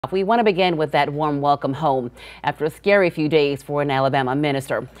We want to begin with that warm welcome home after a scary few days for an Alabama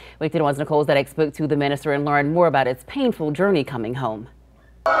minister. Weekday One's Nicole Zedek spoke to the minister and learned more about its painful journey coming home.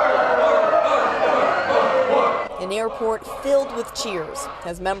 An airport filled with cheers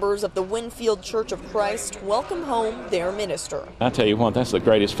as members of the Winfield Church of Christ welcome home their minister. I tell you what, that's the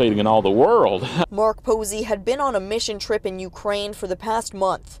greatest feeling in all the world. Mark Posey had been on a mission trip in Ukraine for the past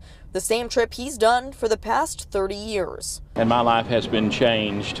month, the same trip he's done for the past 30 years. And my life has been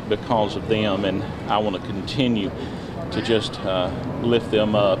changed because of them, and I want to continue to just lift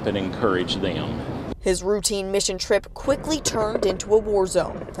them up and encourage them. His routine mission trip quickly turned into a war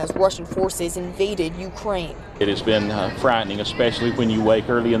zone as Russian forces invaded Ukraine. It has been frightening, especially when you wake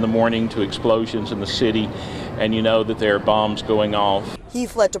early in the morning to explosions in the city and you know that there are bombs going off. He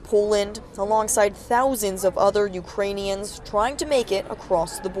fled to Poland alongside thousands of other Ukrainians trying to make it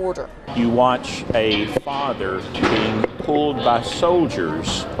across the border. You watch a father being pulled by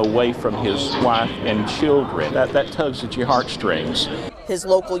soldiers away from his wife and children. That tugs at your heartstrings. His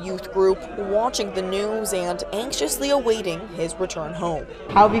local youth group watching the news and anxiously awaiting his return home.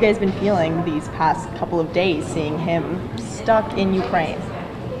 How have you guys been feeling these past couple of days seeing him stuck in Ukraine?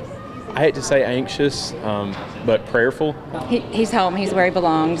 I hate to say anxious, but prayerful. He's home, he's where he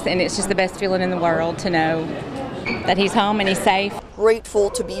belongs, and it's just the best feeling in the world to know that he's home and he's safe. Grateful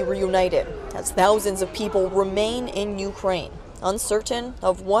to be reunited as thousands of people remain in Ukraine, uncertain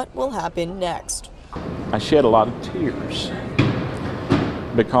of what will happen next. I shed a lot of tears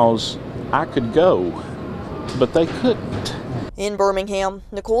because I could go, but they couldn't. In Birmingham,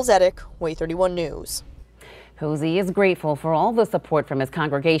 Nicole Zedek, WAAY 31 News. Posey is grateful for all the support from his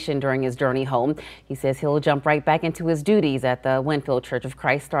congregation during his journey home. He says he'll jump right back into his duties at the Winfield Church of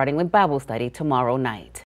Christ, starting with Bible study tomorrow night.